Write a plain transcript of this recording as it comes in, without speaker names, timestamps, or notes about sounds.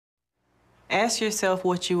Ask yourself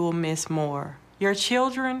what you will miss more, your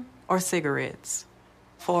children or cigarettes.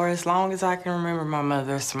 For as long as I can remember, my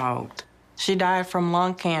mother smoked. She died from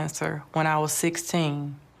lung cancer when I was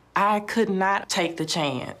 16. I could not take the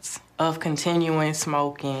chance of continuing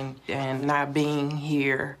smoking and not being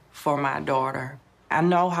here for my daughter. I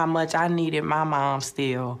know how much I needed my mom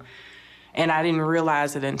still, and I didn't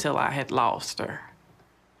realize it until I had lost her.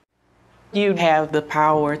 You have the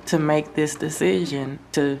power to make this decision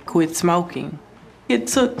to quit smoking. It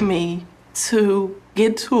took me to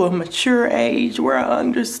get to a mature age where I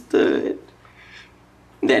understood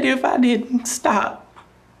that if I didn't stop,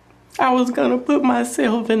 I was gonna put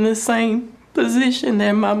myself in the same position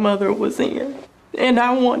that my mother was in. And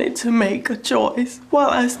I wanted to make a choice while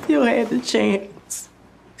I still had the chance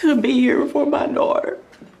to be here for my daughter.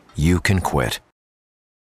 You can quit.